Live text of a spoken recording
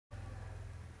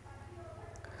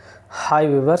Hi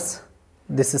viewers,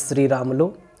 this is Sri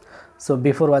Ramulu. So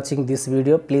before watching this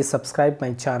video, please subscribe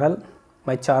my channel.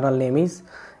 My channel name is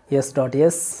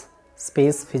s.s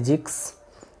space physics.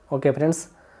 Okay friends,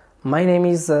 my name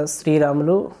is Sri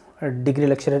Ramulu, a degree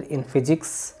lecturer in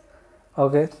physics.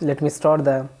 Okay, let me start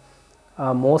the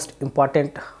most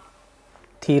important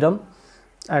theorem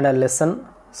and a lesson.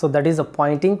 So that is a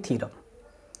Poynting theorem.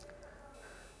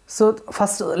 So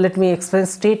first let me explain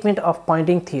statement of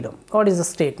Poynting theorem. What is the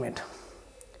statement?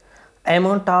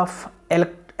 Amount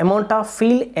of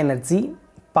field energy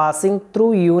passing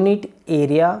through unit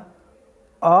area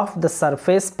of the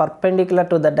surface perpendicular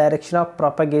to the direction of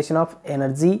propagation of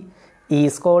energy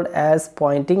is called as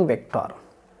Poynting vector.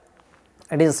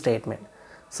 It is a statement.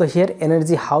 So here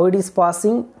energy, how it is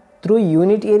passing through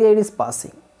unit area, it is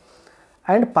passing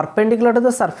and perpendicular to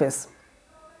the surface.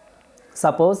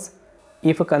 Suppose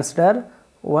if you consider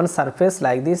one surface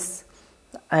like this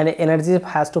and energy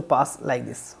has to pass like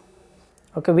this.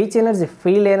 Okay, which energy?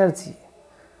 Field energy.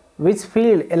 Which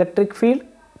field? Electric field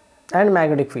and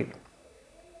magnetic field.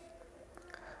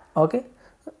 Okay,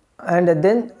 and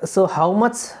then so how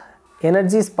much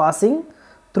energy is passing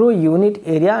through unit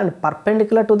area and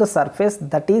perpendicular to the surface,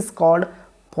 that is called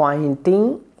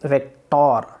Poynting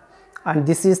vector, and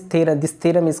this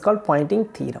theorem is called Poynting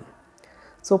theorem.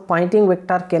 So Poynting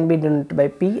vector can be denoted by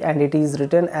P, and it is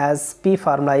written as P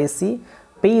formula is C.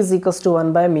 P is equals to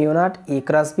 1 by mu naught E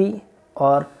cross B,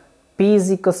 or P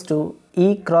is equals to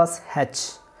E cross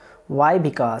H. Why?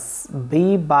 Because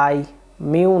B by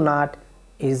mu naught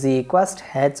is equals to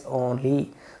H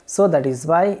only. So that is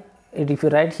why if you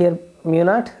write here mu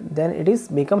naught, then it is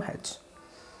become H.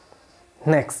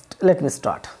 Next, let me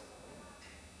start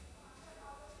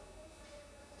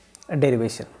a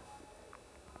derivation.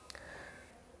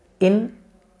 In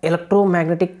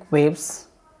electromagnetic waves,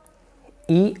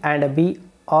 E and B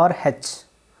or H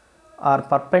are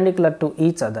perpendicular to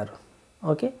each other.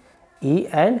 Okay, E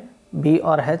and B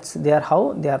or H, they are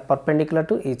how? They are perpendicular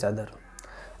to each other,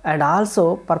 and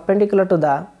also perpendicular to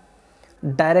the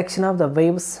direction of the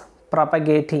waves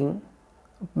propagating,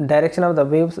 direction of the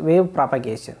wave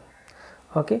propagation.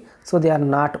 Okay, so they are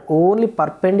not only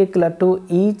perpendicular to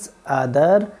each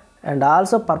other and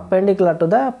also perpendicular to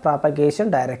the propagation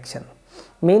direction,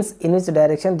 means in which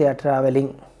direction they are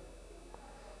traveling,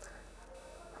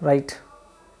 right?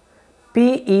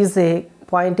 P is a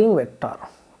Poynting vector,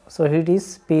 so it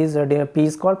is P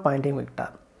is called Poynting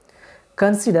vector.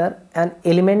 Consider an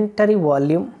elementary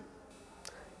volume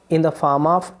in the form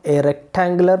of a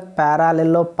rectangular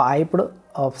parallelepiped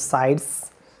of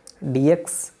sides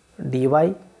dx, dy,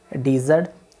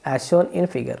 dz as shown in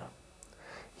figure.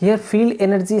 Here field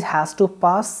energy has to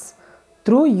pass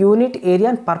through unit area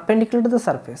and perpendicular to the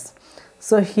surface.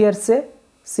 So here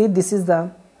see this is the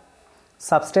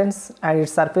substance and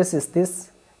its surface is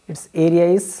this, its area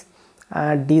is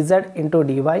dz into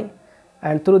dy,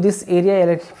 and through this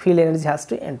area field energy has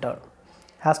to enter,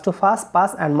 has to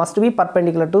pass and must be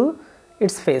perpendicular to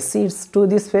its face. See, it's to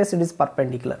this face it is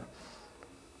perpendicular.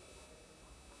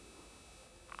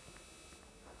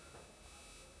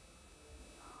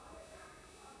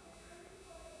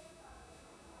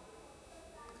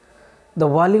 The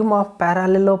volume of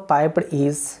parallelepiped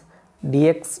is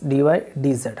dx, dy,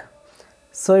 dz.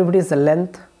 So if it is a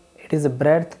length, it is a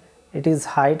breadth, it is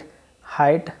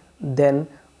height, then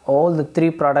all the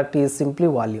three product is simply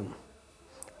volume.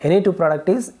 Any two product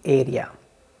is area.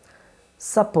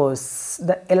 Suppose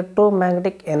the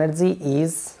electromagnetic energy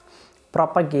is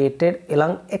propagated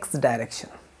along x direction.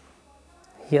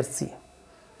 Here see,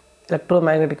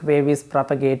 electromagnetic wave is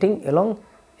propagating along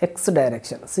x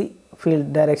direction. See,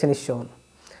 field direction is shown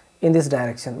in this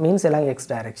direction, means along x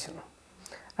direction,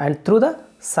 and through the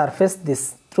surface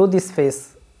through this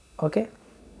face. Okay,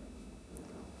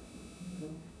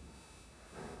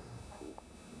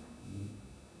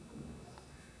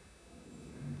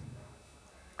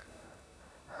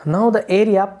 now the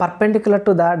area perpendicular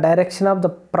to the direction of the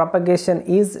propagation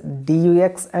is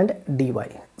dux and dy.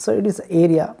 So it is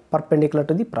area perpendicular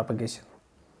to the propagation.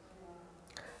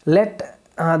 Let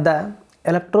the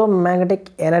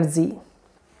electromagnetic energy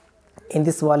in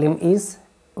this volume is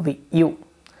U.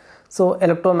 So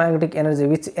electromagnetic energy,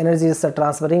 which energy is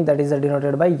transferring, that is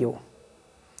denoted by U.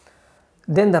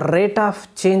 Then the rate of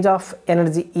change of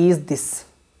energy is this.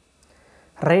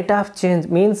 Rate of change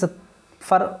means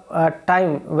for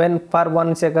time, when for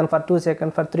 1 second, for 2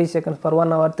 seconds, for 3 seconds, for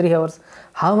 1 hour, 3 hours,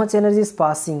 how much energy is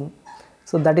passing.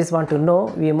 So that is want to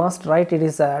know, we must write it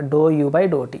is dou U by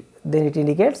dou T. Then it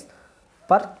indicates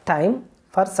per time,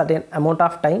 for certain amount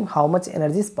of time, how much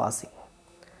energy is passing,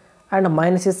 and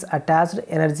minus is attached,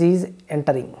 energy is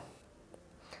entering,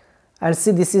 and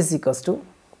see this is equals to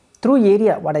through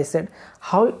area. What I said,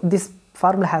 how this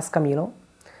formula has come, you know,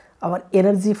 our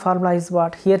energy formula is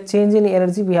what? Here change in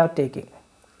energy we have taken,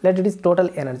 let it is total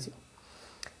energy.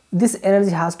 This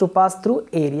energy has to pass through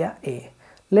area A.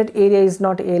 Let area is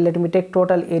not A, let me take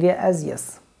total area as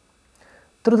S,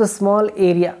 through the small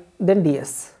area then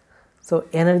ds. So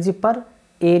energy per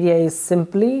area is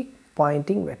simply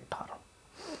Poynting vector.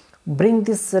 Bring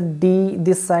this d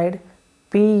this side,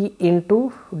 P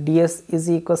into ds is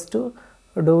equals to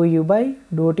dou u by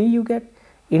dou t. You get,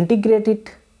 integrate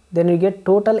it, then you get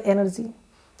total energy.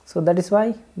 So that is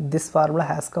why this formula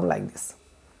has come like this.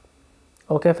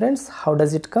 Okay friends, how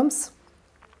does it comes?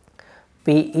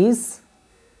 P is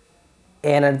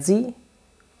energy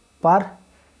per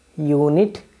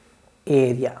unit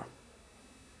area.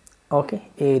 Okay,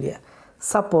 area.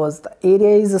 Suppose the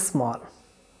area is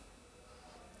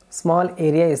small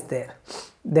area is there,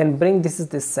 then bring this is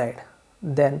this side,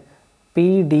 then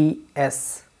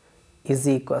PDS is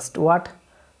equals to what?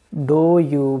 Dou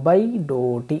u by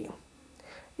dou t.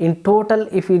 In total,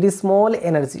 if it is small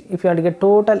energy, if you want to get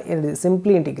total energy,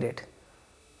 simply integrate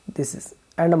this is,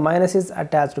 and minus is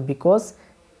attached because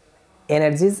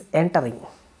energy is entering.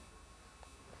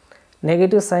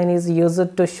 Negative sign is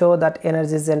used to show that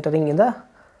energy is entering in the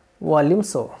volume.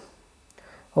 So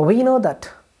we know that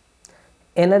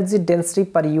energy density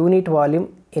per unit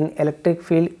volume in electric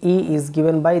field E is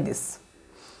given by this,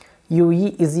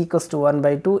 UE is equals to 1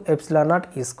 by 2 epsilon naught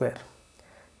E square.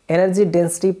 Energy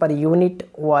density per unit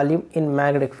volume in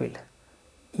magnetic field,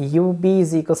 UB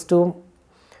is equals to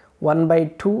 1 by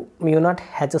 2 mu naught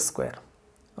H square.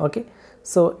 Okay,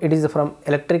 so it is from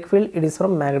electric field, it is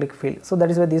from magnetic field. So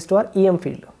that is why these two are EM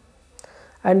field,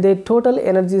 and the total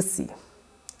energy is C.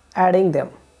 Adding them,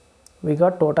 we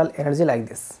got total energy like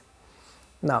this.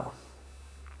 Now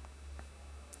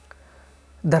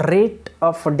the rate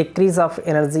of decrease of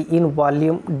energy in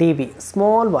volume dV,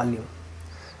 small volume.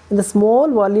 In the small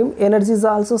volume, energy is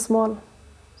also small.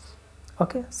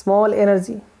 Okay, small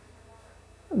energy,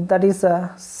 that is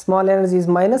small energy is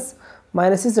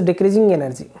minus is decreasing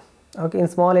energy. Okay, in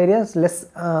small areas less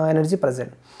energy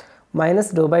present.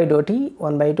 Minus dou by dou t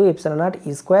 1 by 2 epsilon naught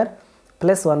E square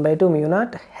plus 1 by 2 mu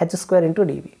naught H square into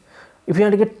dV. If you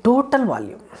want to get total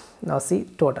volume, now see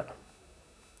total,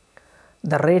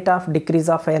 the rate of decrease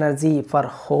of energy for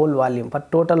whole volume, for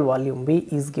total volume, V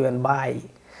is given by,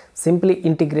 simply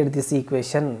integrate this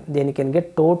equation, then you can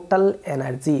get total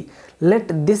energy.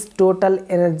 Let this total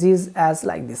energy is as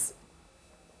like this.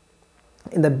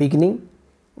 In the beginning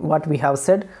what we have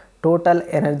said, total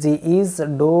energy is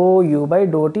dou u by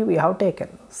dou t we have taken.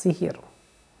 See here,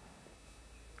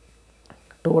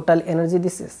 total energy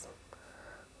this is.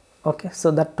 Okay, so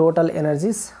the total energy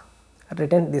is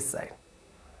written this side.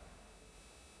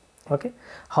 Okay,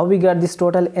 how we got this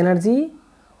total energy?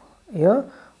 Yeah,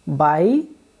 by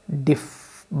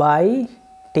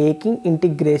taking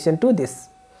integration to this,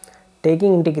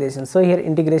 taking integration. So here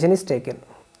integration is taken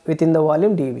within the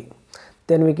volume dV,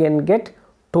 then we can get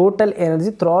total energy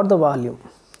throughout the volume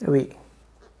V.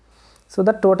 So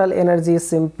the total energy is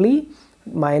simply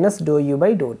minus dou u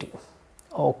by dou t.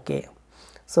 Okay,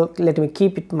 so let me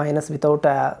keep it minus without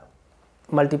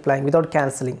multiplying, without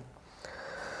cancelling.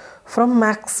 From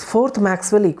fourth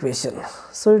Maxwell equation,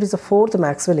 so it is a fourth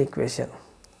Maxwell equation,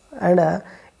 and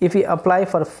if we apply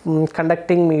for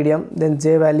conducting medium, then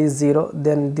J value is 0,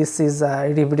 then this is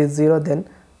if it is 0, then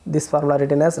this formula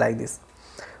written as like this.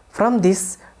 From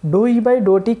this, dou E by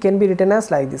dou t can be written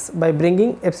as like this by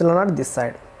bringing epsilon naught this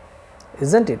side,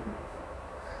 isn't it?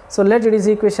 So let it is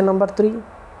equation number 3,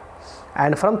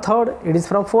 and from third, it is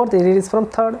from fourth, it is from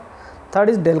third. Third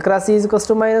is del cross E is equals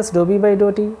to minus dou B by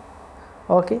dou t.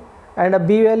 Okay, and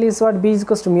B value is what? B is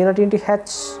equals to mu naught into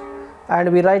H,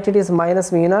 and we write it is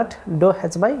minus mu naught dou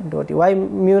H by dou t. Why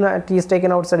mu naught is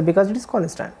taken outside? Because it is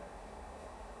constant.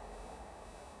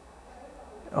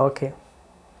 Okay,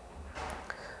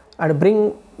 and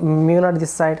bring mu naught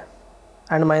this side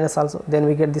and minus also, then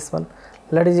we get this one.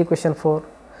 That is equation 4,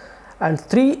 and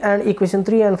 3 and equation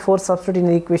 3 and 4 substitute in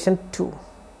equation 2.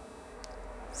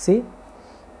 See,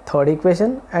 third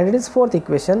equation, and it is fourth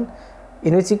equation.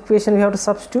 In which equation we have to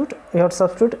substitute? We have to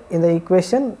substitute in the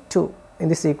equation 2, in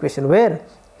this equation, where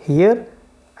here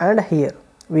and here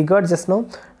we got just now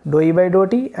dou E by dou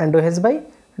t and dou H by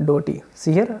dou t.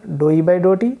 See here, dou E by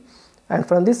dou t, and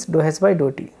from this dou H by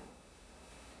dou t.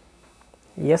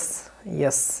 Yes,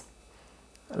 yes,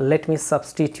 let me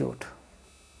substitute.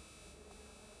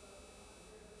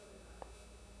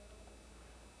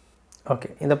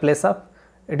 Okay, in the place of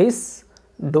it is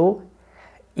dou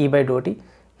E by dou t,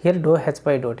 here dou H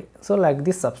by dou t. So like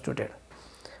this substituted,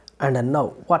 And now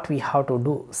what we have to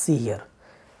do, see here,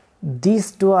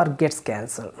 these two are gets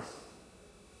cancelled.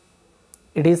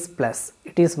 It is plus,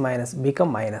 it is minus,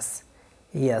 become minus.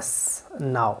 Yes,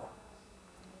 now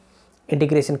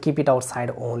integration, keep it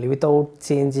outside only, without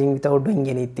changing, without doing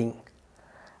anything.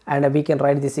 And we can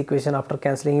write this equation. After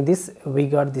cancelling this, we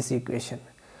got this equation.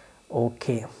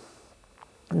 Okay,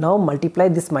 now multiply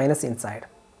this minus inside.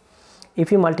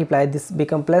 If you multiply, this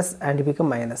become plus and it become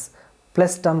minus.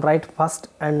 Plus term write first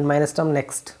and minus term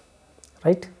next,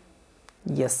 right?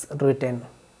 Yes, written.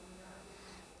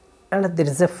 And there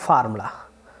is a formula.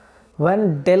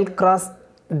 When del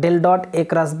dot A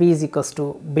cross B is equals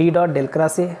to B dot del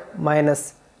cross A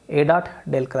minus A dot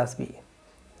del cross B.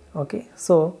 Okay,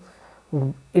 so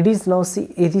it is now,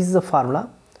 see, it is the formula,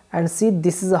 and see,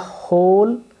 this is a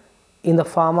whole in the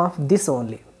form of this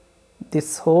only,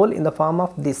 this whole in the form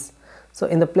of this. So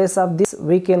in the place of this,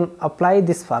 we can apply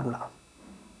this formula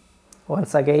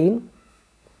once again.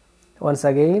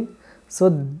 So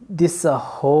this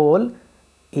whole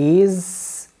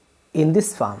is in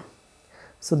this form.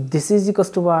 So this is equals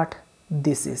to what?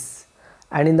 This is.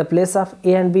 And in the place of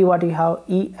A and B, what you have?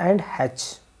 E and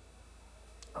H.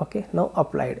 Okay, now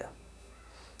applied.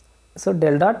 So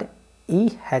del dot E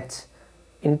H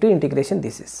into integration,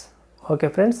 this is. Okay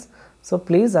friends, so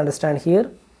please understand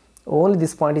here, only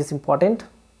this point is important.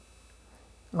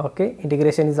 Okay,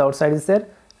 integration is outside is there,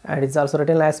 and it's also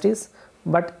written as it is,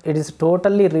 but it is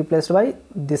totally replaced by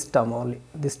this term only,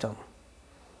 this term.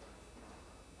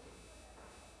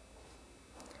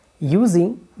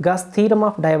 Using Gauss theorem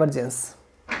of divergence,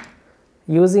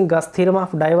 using Gauss theorem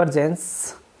of divergence,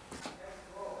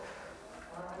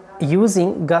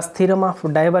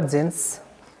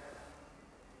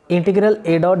 integral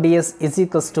A dot ds is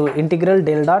equals to integral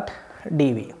del dot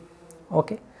dv.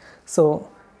 Okay, so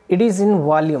it is in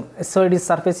volume, so it is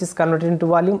surface is converted into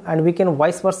volume, and we can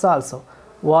vice versa also,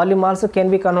 volume also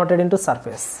can be converted into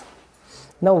surface.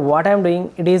 Now what I am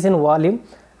doing, it is in volume,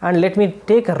 and let me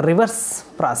take a reverse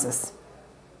process.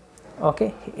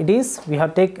 Okay, it is, we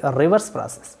have to take a reverse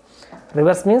process.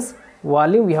 Reverse means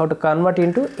volume we have to convert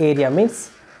into area,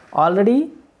 means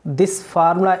already this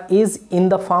formula is in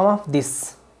the form of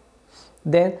this,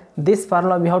 then this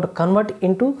formula we have to convert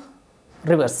into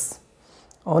reverse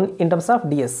on in terms of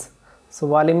ds. So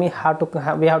volume we have to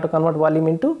convert volume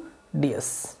into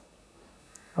ds.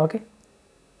 Okay,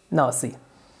 now see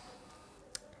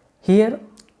here,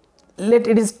 let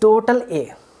it is total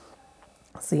A.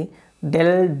 See,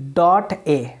 del dot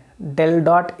A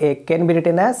can be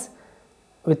written as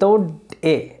without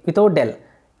del,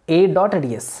 A dot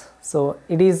ds. So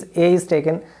it is A is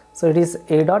taken, so it is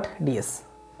A dot ds,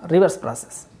 reverse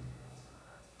process.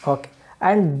 Okay,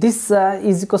 and this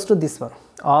is equals to this one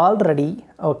already.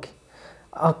 Okay,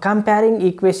 comparing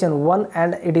equation 1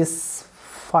 and it is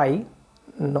 5,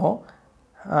 no,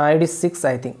 it is 6,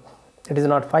 I think. It is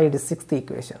not 5, it is 6th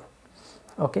equation.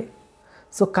 Okay,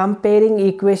 so comparing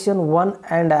equation 1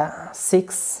 and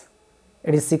 6,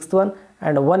 it is 6th one,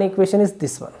 and one equation is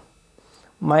this one,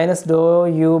 minus dou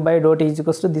u by dou t is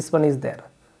equals to this one is there.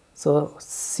 So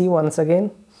see once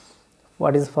again,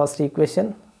 what is first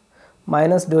equation?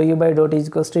 Minus dou u by dou t is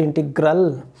equals to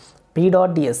integral p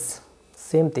dot ds,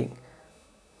 same thing.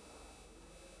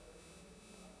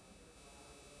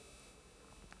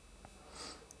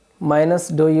 Minus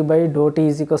dou u by dou t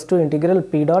is equals to integral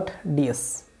p dot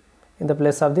ds. In the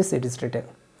place of this, it is written.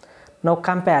 Now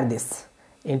compare this,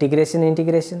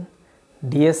 integration,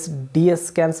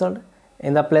 ds cancelled.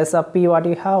 In the place of p, what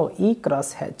you have? E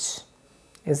cross h,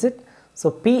 is it? So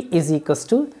p is equals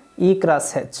to E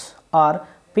cross h, or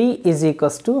p is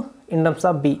equals to, in terms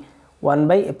of b, 1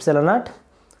 by epsilon naught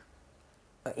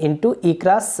into E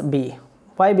cross b.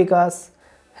 Why? Because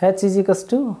h is equals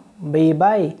to b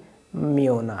by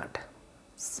mu naught.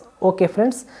 So, okay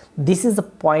friends, this is the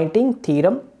Poynting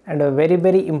theorem, and very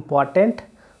very important.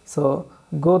 So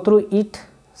go through it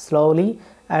slowly,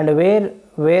 and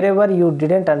wherever you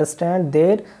didn't understand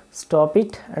there, stop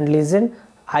it and listen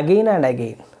again and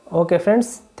again. Okay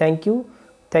friends, thank you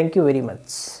very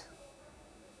much.